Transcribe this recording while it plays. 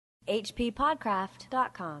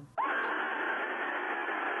hppodcraft.com.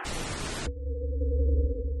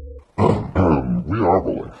 We are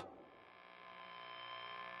rolling.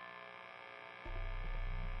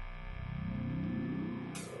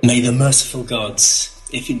 May the merciful gods,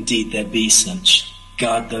 if indeed there be such,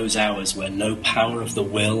 guard those hours where no power of the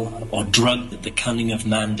will or drug that the cunning of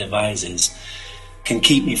man devises can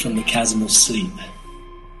keep me from the chasm of sleep.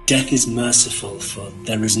 Death is merciful, for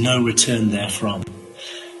there is no return therefrom.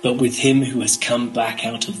 But with him who has come back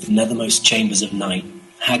out of the nethermost chambers of night,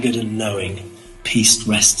 haggard and knowing, peace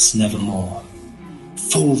rests nevermore.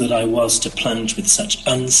 Fool that I was to plunge with such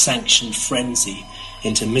unsanctioned frenzy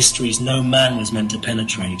into mysteries no man was meant to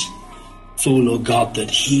penetrate. Fool, or God, that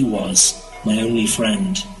he was my only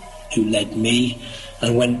friend, who led me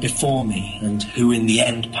and went before me, and who in the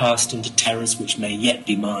end passed into terrors which may yet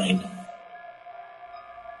be mine.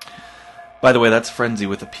 By the way, that's frenzy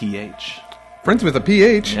with a PH. Frenzy with a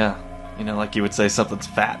PH? Yeah. You know, like you would say something's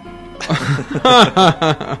fat.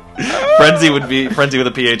 Frenzy with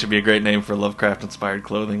a PH would be a great name for a Lovecraft-inspired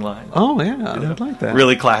clothing line. Oh, yeah, I'd like that.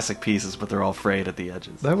 Really classic pieces, but they're all frayed at the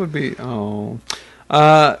edges. That would be,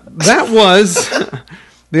 that was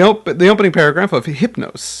the opening paragraph of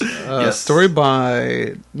Hypnos, a story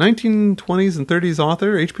by 1920s and 30s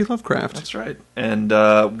author H.P. Lovecraft. That's right. And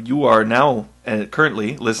you are now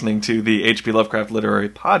currently listening to the H.P. Lovecraft Literary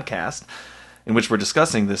Podcast, in which we're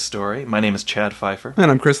discussing this story. My name is Chad Pfeiffer.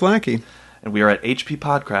 And I'm Chris Lackey. And we are at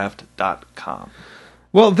hppodcraft.com.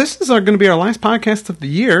 Well, this is going to be our last podcast of the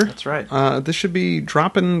year. That's right. This should be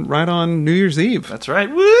dropping right on New Year's Eve. That's right.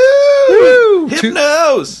 Woo!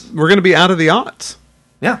 Hypnos! We're going to be out of the aughts.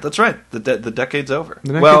 Yeah, that's right. The decade's over.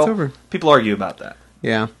 The decade's over. People argue about that.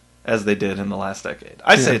 Yeah. As they did in the last decade.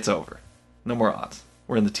 I say it's over. No more aughts.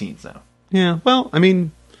 We're in the teens now. Yeah, well, I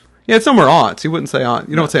mean... Yeah, it's somewhere aughts. You wouldn't say aught.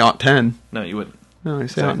 You don't say aught 10. No, you wouldn't. No, you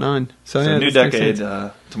say aught 9. So yeah, new decade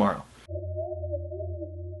tomorrow.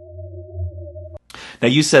 Now,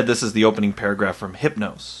 you said this is the opening paragraph from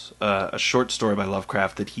Hypnos, a short story by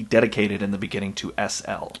Lovecraft that he dedicated in the beginning to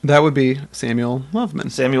S.L. That would be Samuel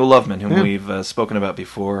Loveman. Samuel Loveman, whom we've spoken about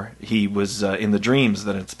before. He was in the dreams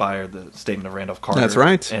that inspired the statement of Randolph Carter. That's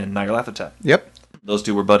right. And Nyarlathotep. Yep. Those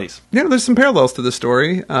two were buddies. Yeah, there's some parallels to the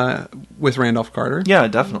story with Randolph Carter. Yeah,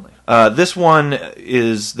 definitely. This one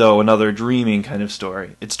is, though, another dreaming kind of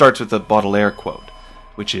story. It starts with a Baudelaire quote,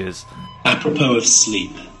 which is, Apropos of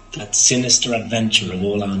sleep, that sinister adventure of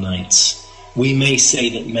all our nights, we may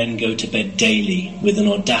say that men go to bed daily with an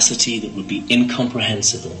audacity that would be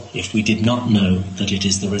incomprehensible if we did not know that it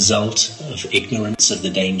is the result of ignorance of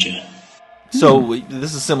the danger. So,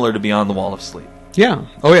 this is similar to Beyond the Wall of Sleep. Yeah.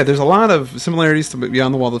 Oh, yeah, there's a lot of similarities to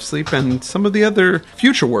Beyond the Wall of Sleep and some of the other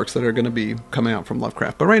future works that are going to be coming out from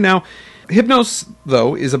Lovecraft. But right now, Hypnos,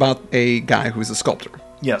 though, is about a guy who's a sculptor.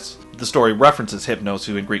 Yes. The story references Hypnos,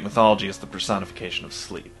 who in Greek mythology is the personification of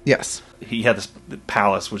sleep. Yes. He had this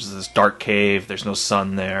palace, which is this dark cave. There's no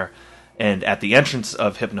sun there. And at the entrance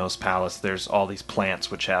of Hypnos' palace, there's all these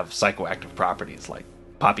plants which have psychoactive properties, like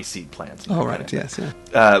poppy seed plants. Oh, right, yes, yeah.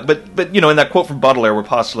 But you know, in that quote from Baudelaire, we're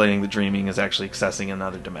postulating the dreaming is actually accessing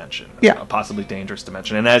another dimension. Yeah. A possibly dangerous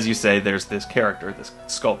dimension. And as you say, there's this character, this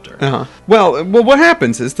sculptor. Uh-huh. Well, what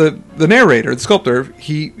happens is the narrator, the sculptor,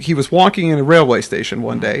 he was walking in a railway station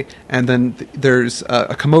one day, and then there's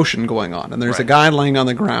a commotion going on, and there's a guy laying on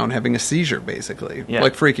the ground having a seizure, basically,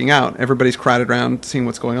 like freaking out. Everybody's crowded around seeing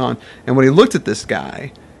what's going on. And when he looked at this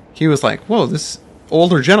guy, he was like, whoa, this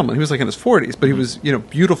older gentleman. He was like in his 40s, but he was,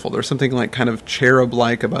 beautiful. There's something like kind of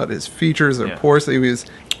cherub-like about his features or pores. He was.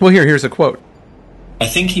 Well, here's a quote. I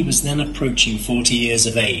think he was then approaching 40 years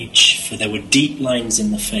of age, for there were deep lines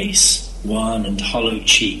in the face, wan and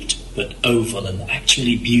hollow-cheeked, but oval and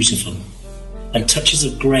actually beautiful, and touches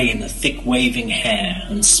of grey in the thick waving hair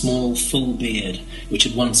and small full beard, which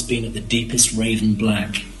had once been of the deepest raven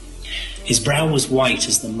black. His brow was white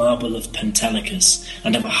as the marble of Pentelicus,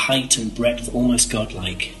 and of a height and breadth almost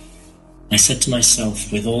godlike. I said to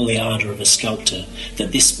myself, with all the ardour of a sculptor,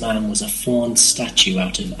 that this man was a fawned statue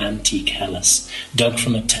out of antique Hellas, dug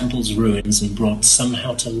from a temple's ruins and brought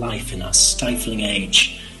somehow to life in our stifling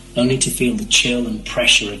age, only to feel the chill and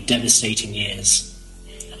pressure of devastating years.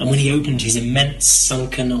 And when he opened his immense,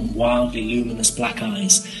 sunken and wildly luminous black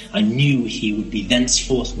eyes, I knew he would be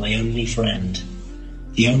thenceforth my only friend.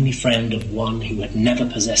 The only friend of one who had never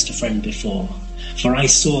possessed a friend before, for I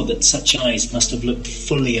saw that such eyes must have looked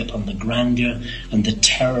fully upon the grandeur and the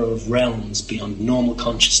terror of realms beyond normal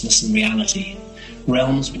consciousness and reality,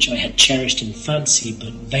 realms which I had cherished in fancy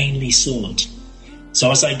but vainly sought.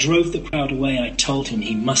 So as I drove the crowd away, I told him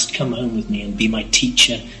he must come home with me and be my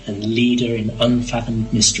teacher and leader in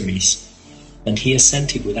unfathomed mysteries. and he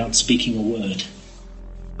assented without speaking a word.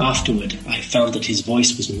 Afterward, I found that his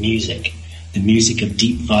voice was music, the music of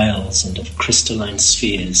deep viols and of crystalline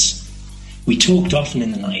spheres. We talked often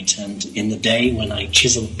in the night and in the day when I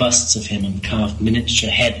chiseled busts of him and carved miniature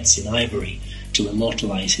heads in ivory to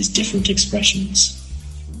immortalize his different expressions.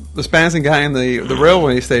 The spazzing guy in the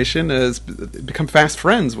railway station has become fast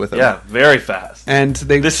friends with him. Yeah, very fast. And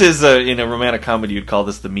this is in a romantic comedy you'd call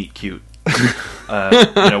this the meet cute. Where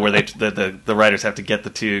the writers have to get the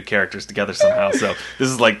two characters together somehow. So this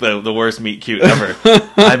is like the worst meet cute ever.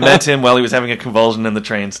 I met him while he was having a convulsion in the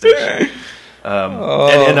train station.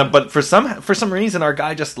 But for some reason, our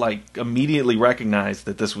guy just like immediately recognized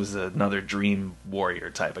that this was another dream warrior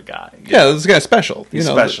type of guy. Yeah, this guy's special. He's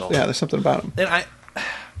special. There's something about him. And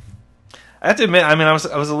I have to admit, I was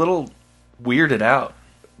a little weirded out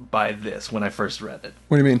by this when I first read it.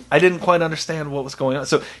 What do you mean? I didn't quite understand what was going on.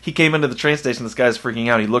 So he came into the train station, this guy's freaking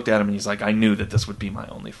out, he looked at him and he's like, I knew that this would be my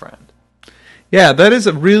only friend. Yeah, that is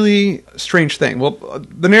a really strange thing. Well,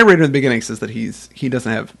 the narrator in the beginning says that he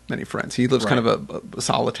doesn't have many friends. He lives kind of a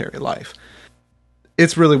solitary life.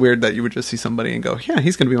 It's really weird that you would just see somebody and go, yeah,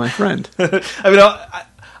 he's going to be my friend.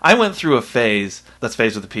 I went through a phase, that's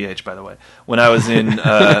phase with a PH, by the way, when I was in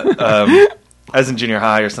I was in junior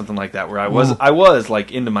high or something like that, where I was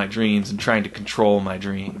like into my dreams and trying to control my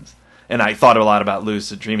dreams. And I thought a lot about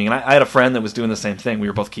lucid dreaming. And I had a friend that was doing the same thing. We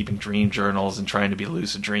were both keeping dream journals and trying to be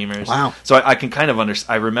lucid dreamers. Wow. So I can kind of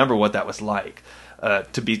I remember what that was like.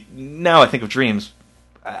 Now I think of dreams,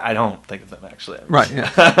 I don't think of them, actually. Right,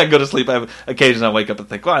 yeah. I go to sleep, occasionally I wake up and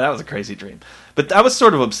think, wow, that was a crazy dream. But I was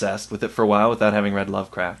sort of obsessed with it for a while without having read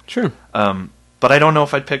Lovecraft. Sure. But I don't know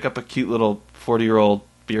if I'd pick up a cute little 40-year-old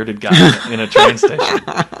bearded guy in a train station.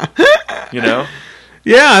 You know?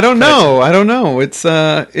 Yeah, I don't know.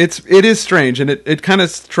 It is strange, and it kind of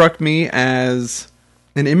struck me as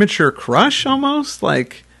an immature crush almost,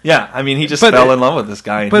 like. Yeah, I mean, he just fell in love with this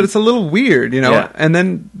guy. But it's a little weird, you know. Yeah. And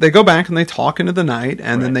then they go back and they talk into the night,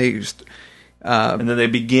 and then they just, and then they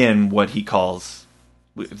begin what he calls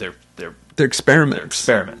their experiments.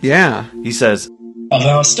 Yeah, he says, of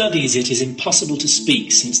our studies, it is impossible to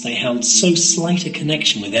speak, since they held so slight a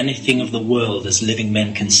connection with anything of the world as living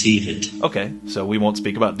men conceive it. Okay, so we won't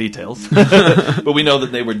speak about details, but we know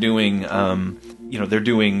that they were doing, they're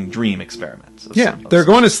doing dream experiments. They're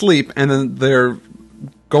going to sleep, and then they're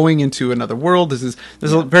going into another world. This is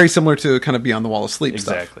very similar to kind of Beyond the Wall of Sleep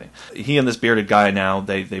stuff. Exactly. He and this bearded guy now,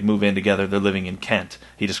 they move in together. They're living in Kent.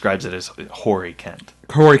 He describes it as Hoary Kent.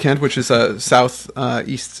 Hoary Kent, which is south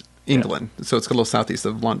east England, so it's a little southeast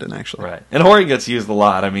of London, actually. Right, and hoary gets used a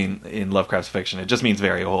lot. I mean, in Lovecraft's fiction, it just means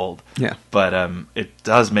very old. Yeah, but it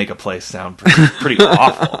does make a place sound pretty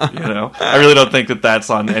awful. You know, I really don't think that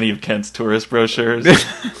that's on any of Kent's tourist brochures.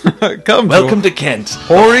 Welcome to Kent,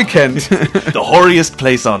 Hoary Kent, the hoariest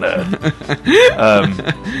place on earth.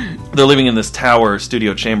 They're living in this tower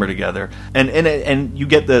studio chamber together, and you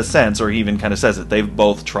get the sense, or he even kind of says it, they've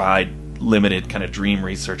both tried limited kind of dream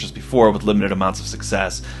researches before with limited amounts of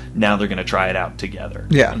success. Now they're going to try it out together.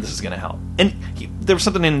 Yeah. And this is going to help. And there was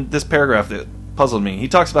something in this paragraph that puzzled me. He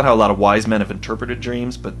talks about how a lot of wise men have interpreted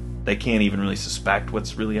dreams, but they can't even really suspect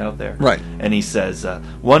what's really out there. Right. And he says,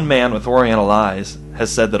 one man with oriental eyes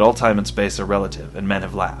has said that all time and space are relative, and men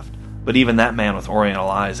have laughed. But even that man with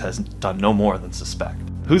oriental eyes has done no more than suspect.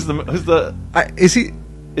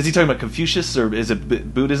 Is he talking about Confucius, or is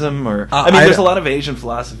it Buddhism, or there's a lot of Asian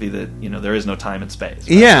philosophy that there is no time and space.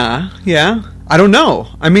 Right? Yeah. I don't know.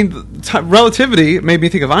 I mean, relativity made me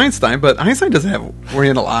think of Einstein, but Einstein doesn't have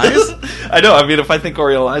oriental eyes. I know. I mean, if I think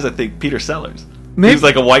oriental eyes, I think Peter Sellers. Maybe. He's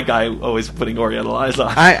like a white guy always putting oriental eyes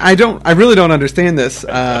on. I really don't understand this.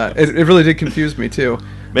 It really did confuse me too.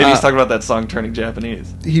 Maybe he's talking about that song "Turning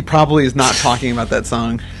Japanese." He probably is not talking about that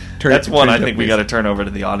song. That's one I think we got to turn over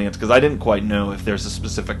to the audience, because I didn't quite know if there's a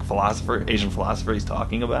specific Asian philosopher he's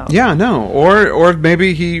talking about. Yeah, no, or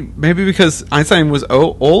maybe because Einstein was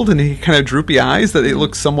old and he kind of droopy eyes, that it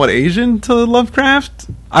looks somewhat Asian to Lovecraft.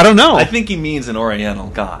 I don't know. I think he means an Oriental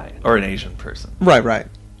guy or an Asian person. Right.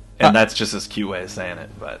 And that's just his cute way of saying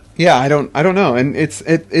it, but yeah, I don't know, and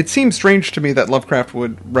it seems strange to me that Lovecraft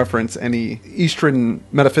would reference any Eastern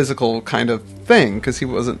metaphysical kind of thing, because he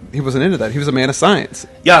wasn't into that. He was a man of science.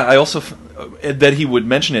 Yeah, I also that he would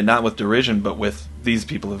mention it not with derision, but with these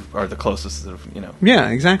people who are the closest, Yeah,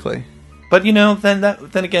 exactly. But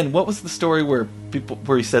then again, what was the story where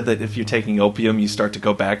he said that if you're taking opium, you start to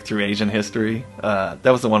go back through Asian history? That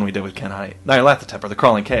was the one we did with Ken Hite. Nyarlathotep, or the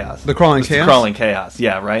Crawling Chaos. The Crawling Chaos? The Crawling Chaos,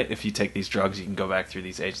 yeah, right? If you take these drugs, you can go back through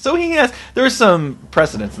these ages. So there is some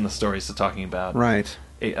precedence in the stories to talking about. Right.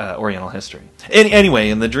 Oriental history. Anyway,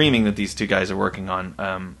 in the dreaming that these two guys are working on,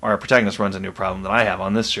 our protagonist runs into a problem that I have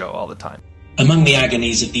on this show all the time. Among the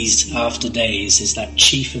agonies of these after days is that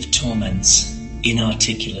chief of torments,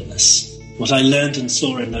 inarticulateness. What I learned and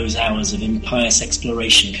saw in those hours of impious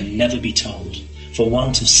exploration can never be told, for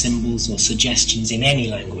want of symbols or suggestions in any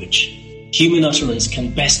language. Human utterance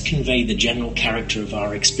can best convey the general character of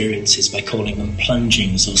our experiences by calling them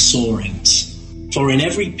plungings or soarings. For in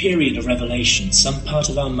every period of revelation, some part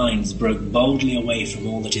of our minds broke boldly away from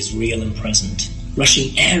all that is real and present,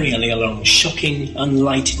 rushing aerially along shocking,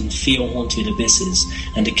 unlighted and fear-haunted abysses,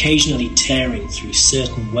 and occasionally tearing through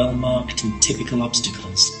certain well-marked and typical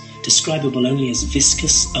obstacles, describable only as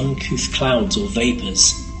viscous, uncouth clouds or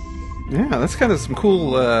vapors. Yeah, that's kind of some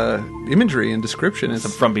cool imagery and description.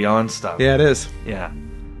 Some From Beyond stuff. Yeah, it is. Yeah.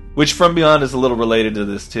 Which From Beyond is a little related to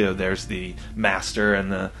this, too. There's the master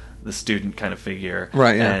and the student kind of figure.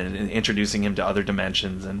 Right, yeah. And introducing him to other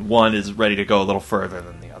dimensions, and one is ready to go a little further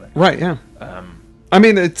than the other. Right, yeah. I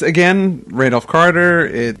mean, it's, again, Randolph Carter,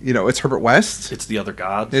 it's Herbert West. It's the other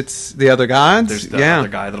gods. It's the other gods. There's the other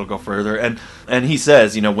guy that'll go further. And he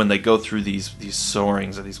says, when they go through these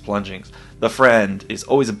soarings or these plungings, the friend is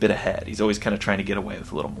always a bit ahead. He's always kind of trying to get away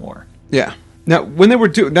with a little more. Yeah. Now, one of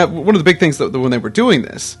the big things, that when they were doing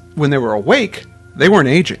this, when they were awake, they weren't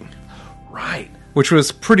aging. Right. Which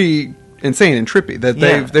was pretty insane and trippy. That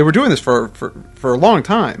they were doing this for a long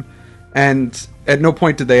time. And at no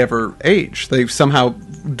point did they ever age. They somehow,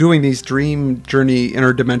 doing these dream journey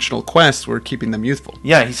interdimensional quests, were keeping them youthful.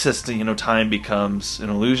 Yeah, he says that, time becomes an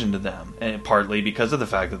illusion to them, and partly because of the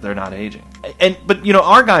fact that they're not aging. But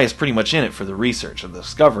our guy is pretty much in it for the research and the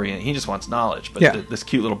discovery, and he just wants knowledge. But this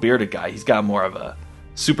cute little bearded guy, he's got more of a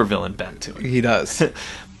supervillain bent to him. He does.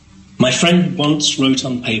 My friend once wrote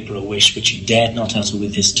on paper a wish which he dared not utter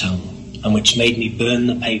with his tongue, and which made me burn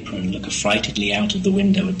the paper and look affrightedly out of the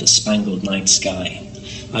window at the spangled night sky.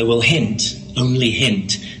 I will hint, only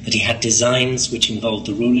hint, that he had designs which involved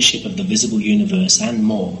the rulership of the visible universe and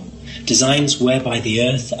more, designs whereby the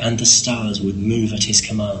earth and the stars would move at his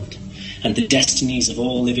command, and the destinies of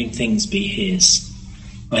all living things be his.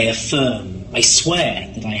 I affirm, I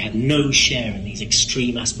swear, that I had no share in these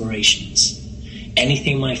extreme aspirations.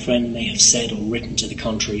 Anything my friend may have said or written to the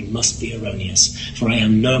contrary must be erroneous, for I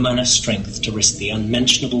am no man of strength to risk the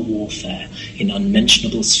unmentionable warfare in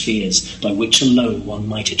unmentionable spheres by which alone one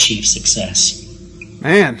might achieve success.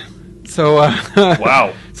 Man, so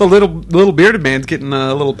wow, so little bearded man's getting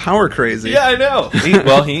a little power crazy. Yeah, I know.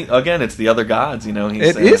 He again, it's the other gods. It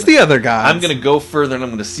is the other gods. I'm going to go further, and I'm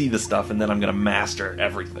going to see the stuff, and then I'm going to master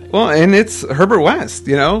everything. Well, and it's Herbert West.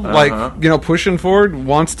 Pushing forward,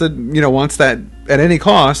 wants that at any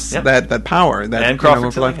cost. Yep. That power. That and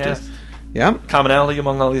Crawford Tilling has. Yeah. Commonality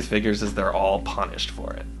among all these figures is they're all punished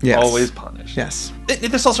for it. Yes. Always punished. Yes.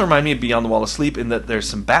 This also reminds me of Beyond the Wall of Sleep in that there's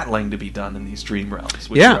some battling to be done in these dream realms,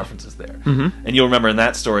 which references there. Mm-hmm. And you'll remember in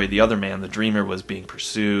that story, the other man, the dreamer, was being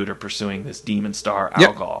pursued or pursuing this demon star,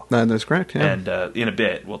 Algol. That's correct, yeah. And in a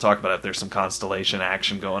bit, we'll talk about it. There's some constellation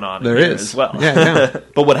action going on there in is. as well. Yeah.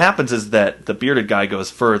 But what happens is that the bearded guy goes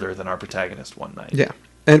further than our protagonist one night. Yeah.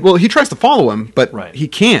 And he tries to follow him, but right. he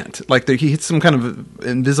can't. He hits some kind of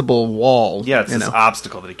invisible wall. Yeah, it's this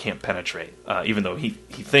obstacle that he can't penetrate, even though he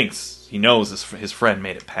knows his friend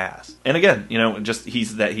made it pass. And again,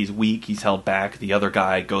 he's weak, he's held back. The other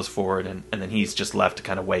guy goes forward, and then he's just left to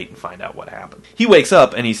kind of wait and find out what happened. He wakes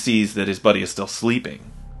up and he sees that his buddy is still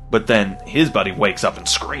sleeping, but then his buddy wakes up and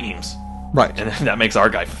screams. Right, and that makes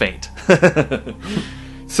our guy faint.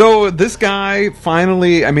 So this guy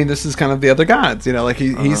finally, this is kind of the other gods,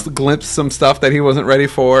 he's glimpsed some stuff that he wasn't ready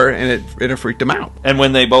for, and it freaked him out. And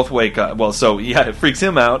when they both wake up, it freaks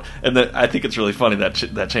him out, and I think it's really funny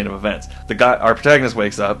that chain of events. Our protagonist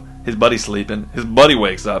wakes up, his buddy's sleeping, his buddy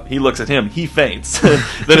wakes up, he looks at him, he faints,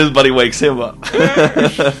 then his buddy wakes him up.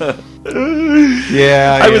 I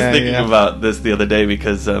was thinking about this the other day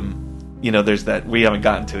because there's that, we haven't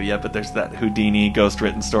gotten to it yet, but there's that Houdini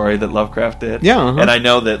ghost-written story that Lovecraft did. Yeah. Uh-huh. And I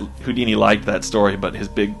know that Houdini liked that story, but his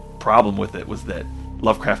big problem with it was that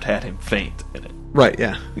Lovecraft had him faint in it. Right,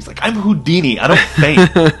 yeah. He's like, I'm Houdini, I don't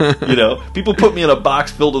faint. People put me in a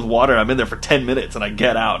box filled with water, and I'm in there for 10 minutes, and I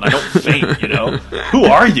get out, and I don't faint, Who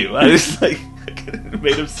are you? I just, it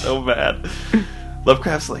made him so mad.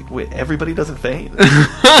 Lovecraft's like, wait, everybody doesn't faint?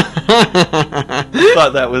 I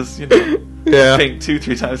thought that was, faint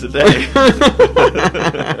 2-3 times a day.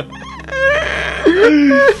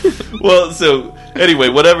 Well, so, anyway,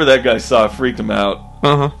 whatever that guy saw freaked him out.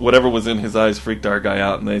 Uh-huh. Whatever was in his eyes freaked our guy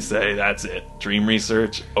out, and they say, that's it. Dream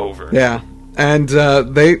research, over. Yeah. And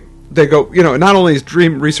they they go, not only is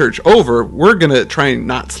dream research over, we're going to try and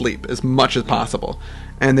not sleep as much as possible.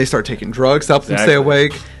 And they start taking drugs to help them stay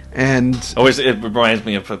awake. And it reminds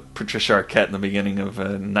me of Patricia Arquette in the beginning of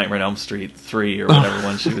Nightmare on Elm Street 3 or whatever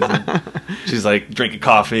one she was in. She's like drinking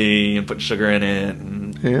coffee and putting sugar in it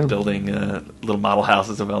and building little model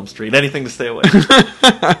houses of Elm Street. Anything to stay awake.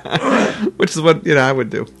 Which is what I would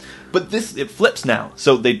do. But it flips now.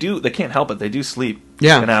 So they can't help it. They do sleep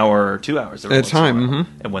an hour or 2 hours at a time.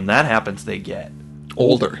 Mm-hmm. And when that happens, they get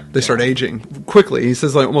older. They start aging quickly. He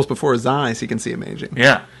says like almost before his eyes, he can see him aging.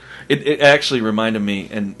 Yeah. It actually reminded me,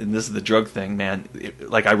 and this is the drug thing, man.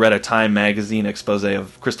 Like I read a Time magazine expose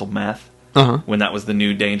of crystal meth when that was the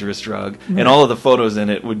new dangerous drug, and all of the photos in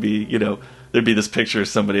it would be, there'd be this picture of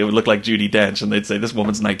somebody. It would look like Judi Dench, and they'd say, "This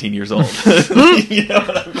woman's 19 years old."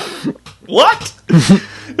 What?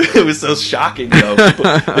 It was so shocking,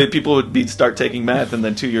 People would start taking meth, and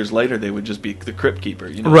then 2 years later, they would just be the crypt keeper.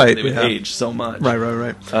 Right? They would age so much.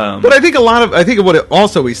 Right. But I think what it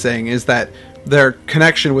also he's saying is that their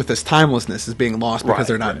connection with this timelessness is being lost because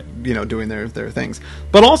they're not, doing their things.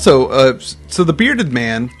 But also, so the bearded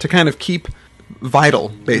man, to kind of keep vital,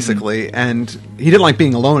 basically, and he didn't like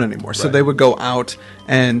being alone anymore. So they would go out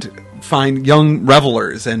and find young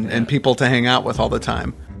revelers and people to hang out with all the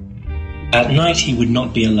time. At night he would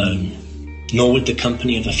not be alone, nor would the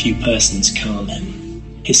company of a few persons calm him.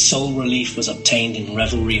 His sole relief was obtained in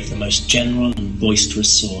revelry of the most general and boisterous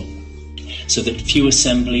sort, so that few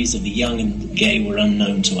assemblies of the young and the gay were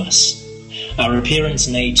unknown to us. Our appearance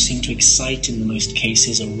and age seemed to excite in the most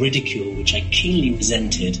cases a ridicule which I keenly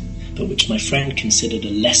resented, but which my friend considered a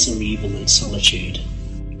lesser evil than solitude.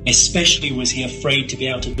 Especially was he afraid to be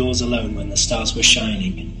out of doors alone when the stars were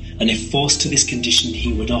shining, and if forced to this condition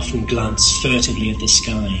he would often glance furtively at the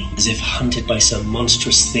sky, as if hunted by some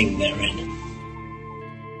monstrous thing therein.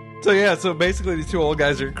 So basically these two old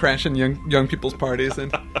guys are crashing young people's parties,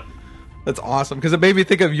 and that's awesome, because it made me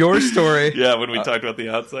think of your story. Yeah, when we talked about the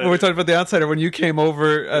outsider. When we talked about the outsider, when you came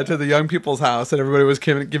over to the young people's house and everybody was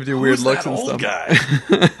giving you weird looks and stuff. Guy?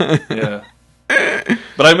 Yeah.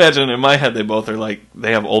 But I imagine in my head they both are like,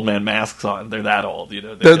 they have old man masks on. They're that old,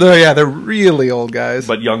 They're really old guys.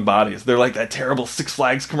 But young bodies. They're like that terrible Six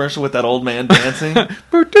Flags commercial with that old man dancing. Yeah,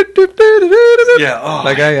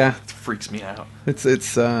 that guy, yeah. It freaks me out. It's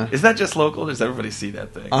Is that just local? Does everybody see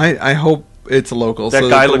that thing? I hope it's local. That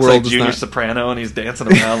guy looks like Junior Soprano and he's dancing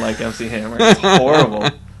around like MC Hammer. It's horrible.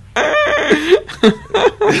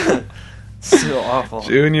 So awful.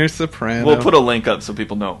 Junior Soprano. We'll put a link up so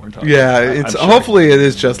people know what we're talking about. Hopefully it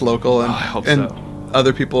is just local, and, I hope and so.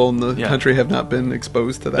 Other people in the country have not been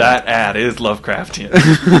exposed to that. That ad is Lovecraftian.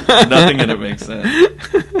 Nothing in it makes sense.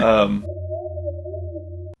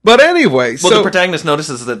 But anyway, the protagonist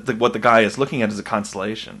notices that what the guy is looking at is a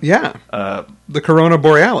constellation. Yeah. The Corona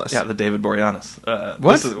Borealis. Yeah, the David Boreanaz.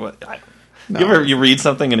 What? No. You read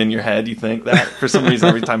something and in your head you think that? For some reason,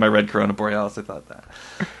 every time I read Corona Borealis, I thought that.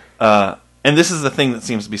 And this is the thing that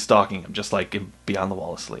seems to be stalking him, just like in Beyond the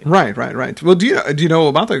Wall of Sleep. Right. Well, do you know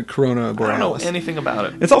about the Corona Borealis? I don't know anything about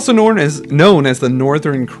it. It's also known as the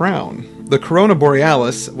Northern Crown. The Corona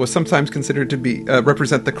Borealis was sometimes considered to be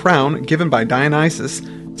represent the crown given by Dionysus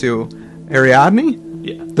to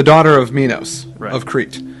Ariadne, the daughter of Minos of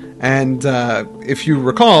Crete. And if you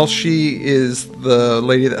recall, she is the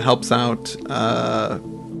lady that helps out the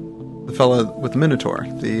fella with the Minotaur.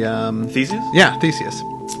 Theseus? Yeah, Theseus.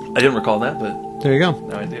 I didn't recall that, but there you go.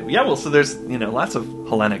 No idea. Yeah, well, so there's lots of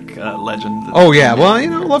Hellenic legend. Oh yeah,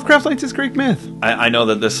 well Lovecraft likes his Greek myth. I know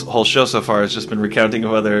that this whole show so far has just been recounting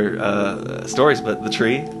of other stories, but the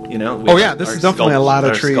tree, this is definitely a lot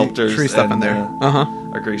of tree stuff in there.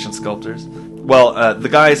 Our Grecian sculptors. Well, the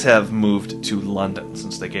guys have moved to London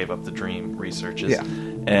since they gave up the dream researches. Yeah.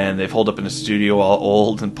 And they've holed up in a studio all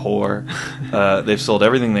old and poor. They've sold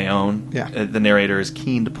everything they own. Yeah. The narrator is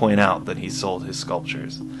keen to point out that he's sold his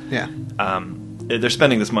sculptures. Yeah. They're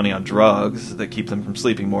spending this money on drugs that keep them from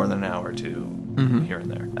sleeping more than an hour or two here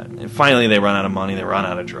and there. And finally they run out of money, they run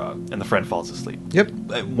out of drug, and the friend falls asleep. Yep.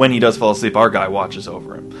 When he does fall asleep, our guy watches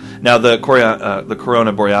over him. Now, the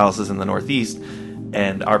Corona Borealis is in the northeast,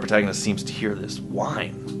 and our protagonist seems to hear this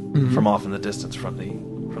whine from off in the distance from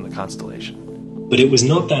the constellation. But it was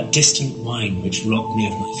not that distant whine which robbed me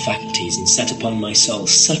of my faculties and set upon my soul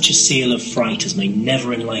such a seal of fright as may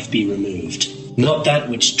never in life be removed. Not that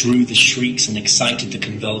which drew the shrieks and excited the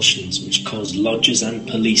convulsions which caused lodgers and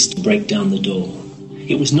police to break down the door.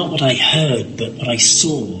 It was not what I heard, but what I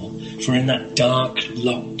saw, for in that dark,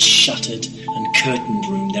 locked, shuttered, and curtained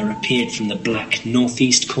room there appeared from the black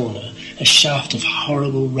northeast corner a shaft of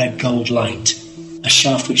horrible red-gold light. a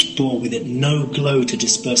shaft which bore with it no glow to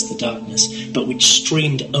disperse the darkness, but which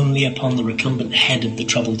streamed only upon the recumbent head of the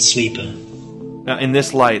troubled sleeper. Now, in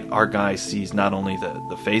this light, our guy sees not only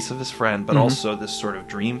the face of his friend, but also this sort of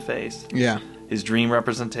dream face. Yeah. His dream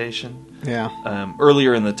representation. Yeah.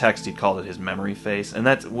 Earlier in the text, he'd called it his memory face. And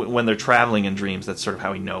that's when they're traveling in dreams, that's sort of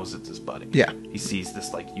how he knows it's his buddy. Yeah. He sees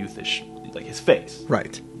this, like, youthish, like, his face.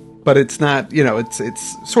 Right. But it's not,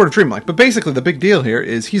 it's sort of dreamlike. But basically, the big deal here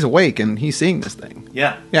is he's awake and he's seeing this thing.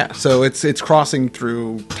 Yeah. Yeah, so it's crossing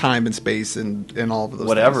through time and space and all of those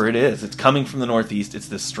Whatever things. it is. It's coming from the northeast. It's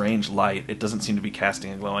this strange light. It doesn't seem to be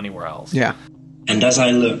casting a glow anywhere else. Yeah. And as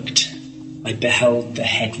I looked, I beheld the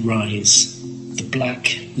head rise, the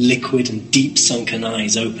black, liquid and deep sunken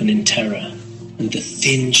eyes open in terror, and the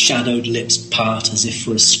thin, shadowed lips part as if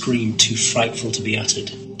for a scream too frightful to be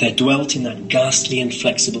uttered. There dwelt in that ghastly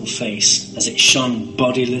inflexible face, as it shone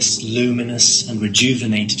bodiless, luminous, and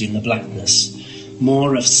rejuvenated in the blackness,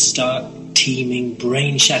 more of stark, teeming,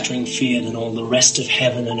 brain-shattering fear than all the rest of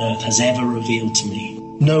heaven and earth has ever revealed to me.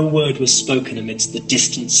 No word was spoken amidst the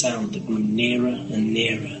distant sound that grew nearer and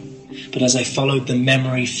nearer. But as I followed the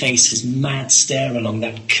memory face's mad stare along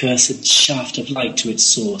that cursed shaft of light to its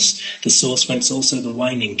source, the source whence also the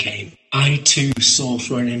whining came, I too saw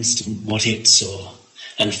for an instant what it saw,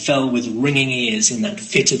 and fell with ringing ears in that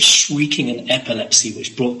fit of shrieking and epilepsy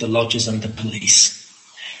which brought the lodgers under police.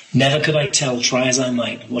 Never could I tell, try as I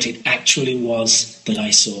might, what it actually was that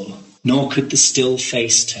I saw, nor could the still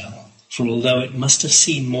face tell, for although it must have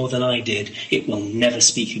seen more than I did, it will never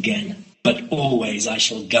speak again. But always I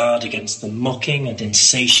shall guard against the mocking and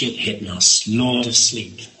insatiate Hypnos, lord of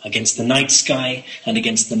sleep, against the night sky, and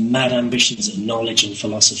against the mad ambitions of knowledge and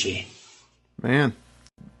philosophy. Man.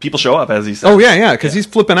 People show up, as he said. Oh, yeah, because he's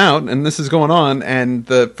flipping out, and this is going on, and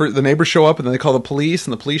the neighbors show up, and then they call the police,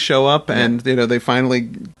 and the police show up, and, they finally...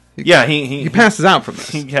 He passes out from this.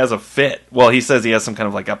 He has a fit. Well, he says he has some kind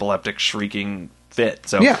of, like, epileptic shrieking fit,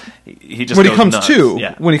 so he just when goes he comes nuts. to,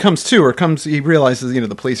 when he comes to, he realizes,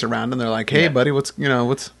 the police are around, and they're like, hey, buddy, what's...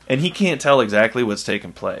 And he can't tell exactly what's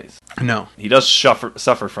taken place. No. He does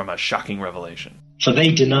suffer from a shocking revelation. For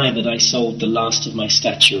they deny that I sold the last of my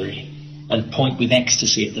statuary, and point with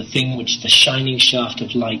ecstasy at the thing which the shining shaft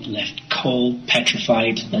of light left cold,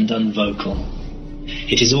 petrified, and unvocal.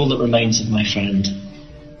 It is all that remains of my friend,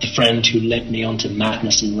 the friend who led me on to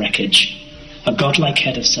madness and wreckage, a godlike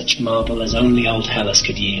head of such marble as only old Hellas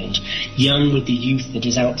could yield, young with the youth that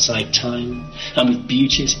is outside time, and with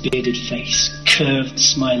beauteous bearded face, curved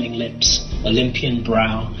smiling lips, Olympian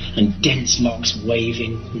brow, and dense locks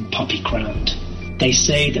waving and poppy-crowned. They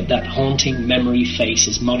say that haunting memory face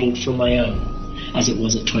is modelled from my own, as it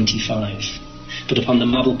was at 25. But upon the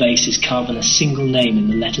marble base is carven a single name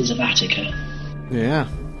in the letters of Attica. Yeah.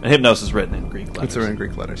 And Hypnos is written in Greek letters. It's written in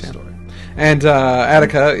Greek letters, yeah. And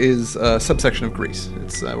Attica is a subsection of Greece.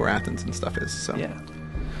 It's where Athens and stuff is. So. Yeah.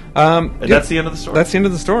 And that's the end of the story. That's the end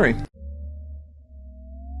of the story.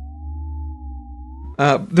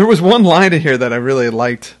 There was one line in here that I really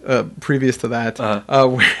liked previous to that,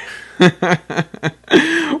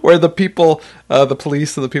 where the people, the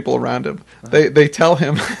police and the people around him, they tell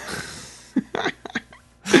him...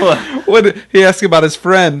 When he asks about his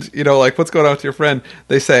friend, like, what's going on with your friend?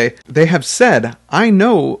 They say, they have said, I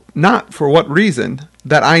know not for what reason,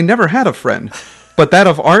 that I never had a friend, but that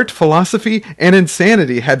of art, philosophy, and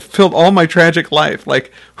insanity had filled all my tragic life.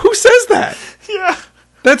 Like, who says that? Yeah.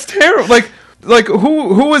 That's terrible. Like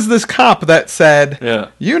who was this cop that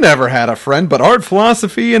said, you never had a friend, but art,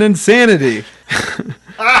 philosophy, and insanity?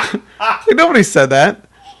 Nobody said that.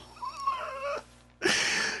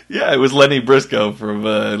 Yeah, it was Lenny Briscoe from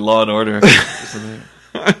Law and Order.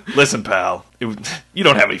 Listen, pal, you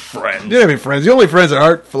don't have any friends. You don't have any friends. The only friends are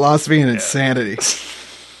art, philosophy, and insanity.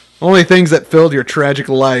 Only things that filled your tragic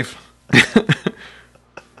life.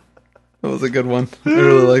 That was a good one. I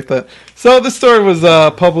really like that. So this story was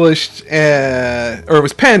published, or it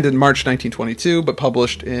was penned in March 1922, but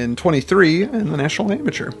published in 23 in the National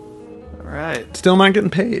Amateur. All right. Still not getting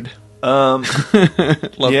paid. Love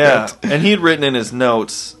that. And he had written in his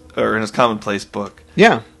notes, or in his commonplace book,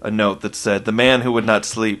 a note that said, "The man who would not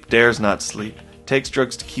sleep, dares not sleep, takes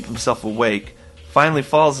drugs to keep himself awake, finally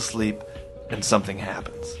falls asleep, and something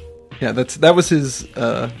happens." Yeah, that was his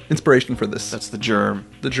inspiration for this. That's the germ.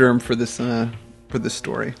 The germ for this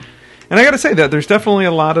story. And I got to say that there's definitely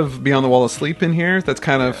a lot of Beyond the Wall of Sleep in here. That's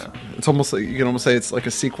kind of, it's almost like, you can almost say it's like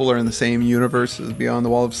a sequel or in the same universe as Beyond the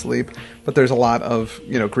Wall of Sleep. But there's a lot of,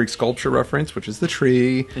 Greek sculpture reference, which is the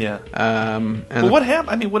tree. Yeah. And what happened?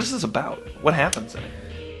 I mean, what is this about? What happens in it?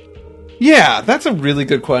 Yeah, that's a really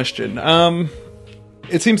good question.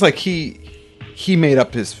 It seems like he he made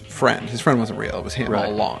up his friend. His friend wasn't real. It was him Right.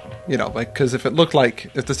 all along. Like, because if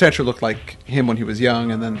the statue looked like him when he was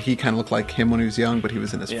young, and then he kind of looked like him when he was young, but he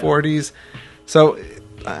was in his 40s. So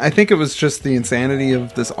I think it was just the insanity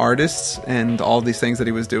of this artist, and all these things that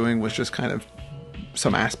he was doing was just kind of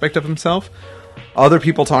some aspect of himself. Other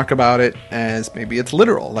people talk about it as maybe it's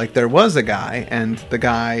literal. Like, there was a guy, and the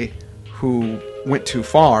guy who went too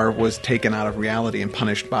far was taken out of reality and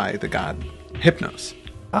punished by the god Hypnos.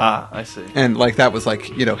 Ah, I see. And like that was like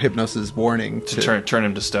Hypnos' warning To turn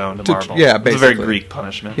him to stone, to to- marble. yeah, It's a very basically. Greek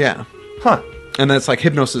punishment. Yeah, Huh. and that's like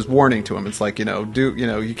Hypnos' warning to him. It's like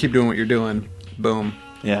you keep doing what you're doing, boom,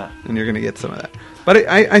 Yeah. and you're gonna get some of that. But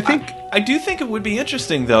I think I do think it would be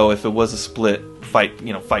interesting, though, if it was a split Fight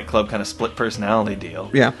Club kind of split personality deal.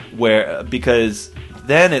 Yeah. Where because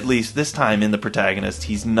then at least this time in the protagonist,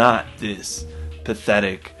 he's not this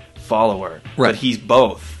pathetic follower, Right. but he's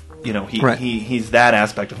both. Right. He's that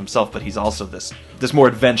aspect of himself, but he's also this more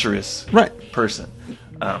adventurous Right. person.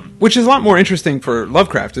 which is a lot more interesting for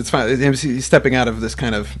Lovecraft. It's fine. He's stepping out of this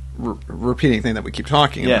kind of repeating thing that we keep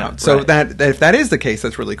talking Yeah, about. So right. that if that is the case,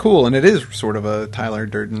 that's really cool, and it is sort of a Tyler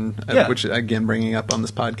Durden, Yeah. which again bringing up on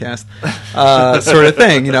this podcast, sort of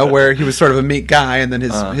thing. Where he was sort of a meek guy, and then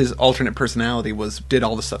his alternate personality did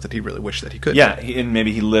all the stuff that he really wished that he could. Yeah, and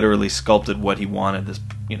maybe he literally sculpted what he wanted.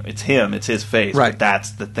 It's him, it's his face. Right. But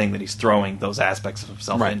that's the thing that he's throwing those aspects of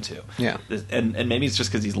himself Right. into. Yeah. And maybe it's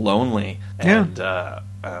just because he's lonely and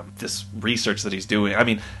this research that he's doing. I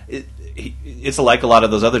mean, it's like a lot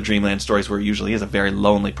of those other Dreamland stories where it usually is a very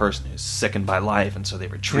lonely person who's sickened by life, and so they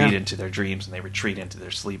retreat Yeah. into their dreams and they retreat into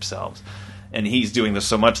their sleep selves. And he's doing this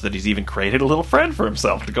so much that he's even created a little friend for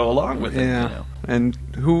himself to go along with it. Yeah. And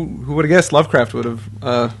who would have guessed Lovecraft would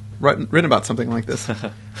have written about something like this?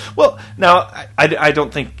 Well, now, I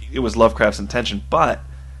don't think it was Lovecraft's intention, but,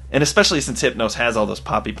 and especially since Hypnos has all those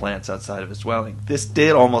poppy plants outside of his dwelling, this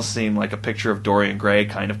did almost seem like a picture of Dorian Gray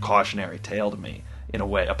kind of cautionary tale to me, in a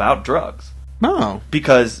way, about drugs. Oh.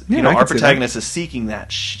 Because, Yeah, I our can see protagonist is seeking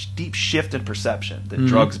that deep shift in perception that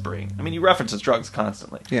drugs bring. I mean, he references drugs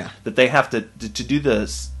constantly. Yeah. That they have to do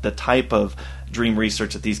the type of dream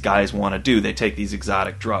research that these guys want to do. They take these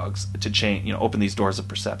exotic drugs to change, open these doors of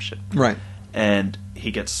perception. Right. And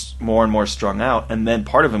he gets more and more strung out, and then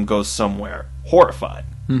part of him goes somewhere horrified.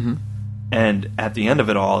 Mm-hmm. And at the end of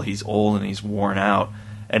it all, he's old and he's worn out,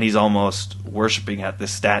 and he's almost worshiping at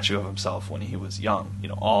this statue of himself when he was young.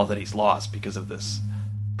 All that he's lost because of this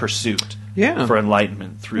pursuit for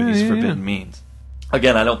enlightenment through these forbidden means.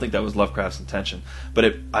 Again, I don't think that was Lovecraft's intention,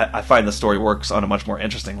 but I find the story works on a much more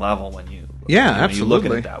interesting level when you look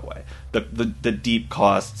at it that way. The deep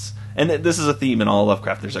costs, and this is a theme in all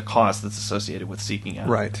Lovecraft. There's a cost that's associated with seeking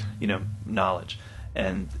out, knowledge,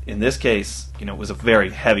 and in this case, it was a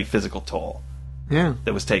very heavy physical toll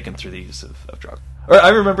that was taken through the use of drugs. Or I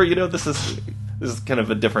remember, this is kind of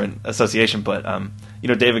a different association, but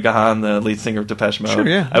David Gahan, the lead singer of Depeche Mode. Sure,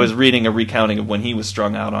 yeah. I was reading a recounting of when he was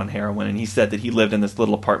strung out on heroin, and he said that he lived in this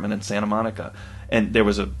little apartment in Santa Monica, and there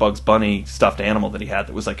was a Bugs Bunny stuffed animal that he had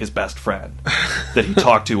that was like his best friend that he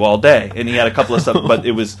talked to all day, and he had a couple of stuff, but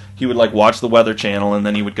he would like watch the Weather Channel, and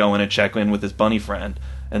then he would go in and check in with his bunny friend,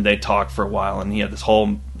 and they'd talk for a while, and he had this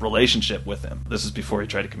whole relationship with him. This is before he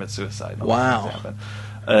tried to commit suicide. And all Wow. these things happened.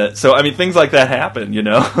 So I mean, things like that happen,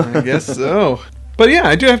 I guess so. But yeah,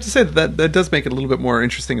 I do have to say that does make it a little bit more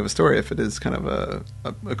interesting of a story if it is kind of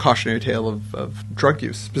a cautionary tale of drug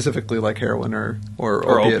use, specifically like heroin or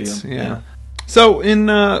opiates. Opium, yeah. So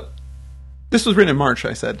this was written in March,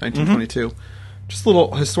 I said, 1922. Just a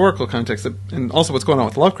little historical context, and also what's going on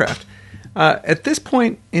with Lovecraft. At this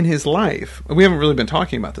point in his life, we haven't really been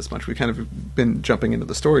talking about this much. We kind of been jumping into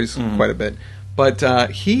the stories quite a bit. But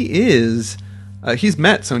he's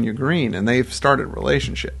met Sonia Green, and they've started a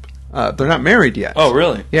relationship. They're not married yet. Oh,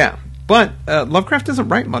 really? Yeah. But Lovecraft doesn't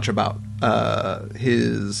write much about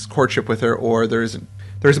his courtship with her, or there isn't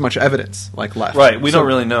much evidence left. Right. We don't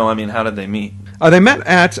really know. I mean, how did they meet? They met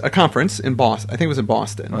at a conference in Boston. I think it was in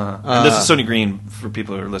Boston. And this is Sonia Green, for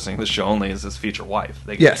people who are listening. This show only is his future wife.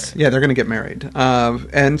 They get Yes, married. yeah, they're going to get married.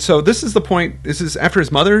 And so this is the point. This is after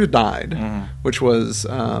his mother died, which was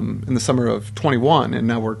in the summer of 21, and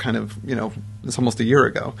now we're kind of, it's almost a year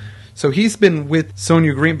ago. So he's been with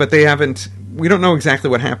Sonia Green, but we don't know exactly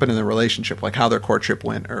what happened in their relationship, like how their courtship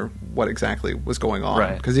went or what exactly was going on.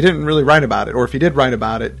 Right. Because he didn't really write about it, or if he did write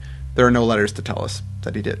about it, there are no letters to tell us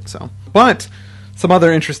that he did. So, but some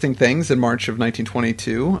other interesting things in March of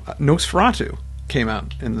 1922, Nosferatu came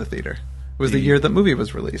out in the theater. It was the year that movie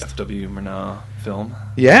was released. F.W. Murnau film.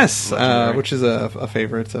 Yes, Legendary. which is a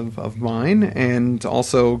favorite of mine. And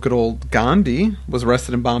also good old Gandhi was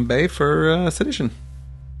arrested in Bombay for sedition.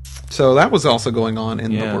 So that was also going on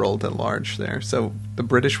in Yeah. the world at large there. So the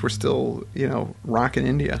British were still, rocking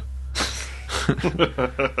India.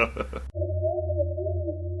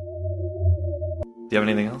 Do you have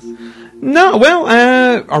anything else? No, well,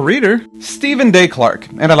 our reader, Stephen Day Clark,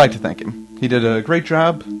 and I'd like to thank him. He did a great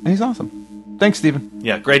job, and he's awesome. Thanks, Stephen.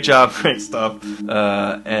 Yeah, great job, great stuff.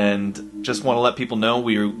 And just want to let people know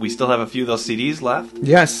we still have a few of those CDs left.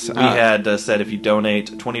 Yes. We had said if you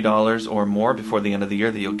donate $20 or more before the end of the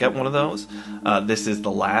year that you'll get one of those. This is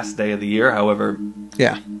the last day of the year. However,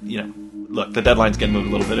 Yeah. Look, the deadline's getting moved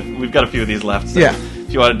a little bit. We've got a few of these left. So Yeah.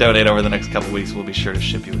 if you want to donate over the next couple of weeks, we'll be sure to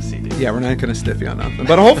ship you a CD. Yeah, we're not going to stiff you on nothing.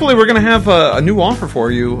 But hopefully we're going to have a new offer for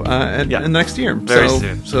you in the next year. Very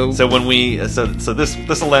soon. So when we so this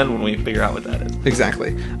will end when we figure out what that is.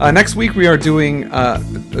 exactly. Next week we are doing a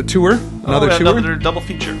tour, another tour. Another double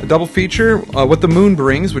feature. A double feature, What the Moon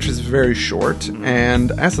Brings, which is very short,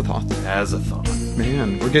 and Azathoth. Azathoth.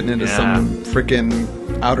 Man, we're getting into some freaking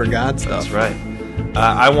outer god stuff. That's right.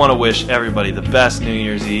 I want to wish everybody the best New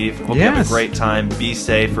Year's Eve. Hope you have Yes. a great time. Be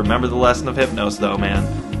safe. Remember the lesson of Hypnos, though, man.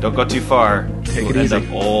 Don't go too far. Take You'll it easy. end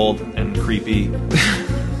up old and creepy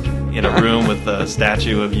in a room with a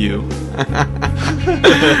statue of you.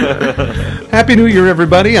 Happy New Year,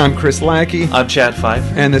 everybody. I'm Chris Lackey, I'm Chad Fife.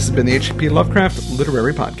 and this has been the HP Lovecraft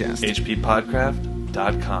Literary Podcast.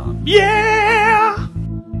 HPPodcraft.com. Yeah!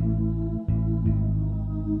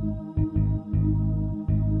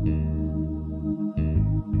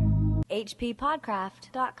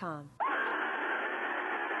 HPPodcraft.com.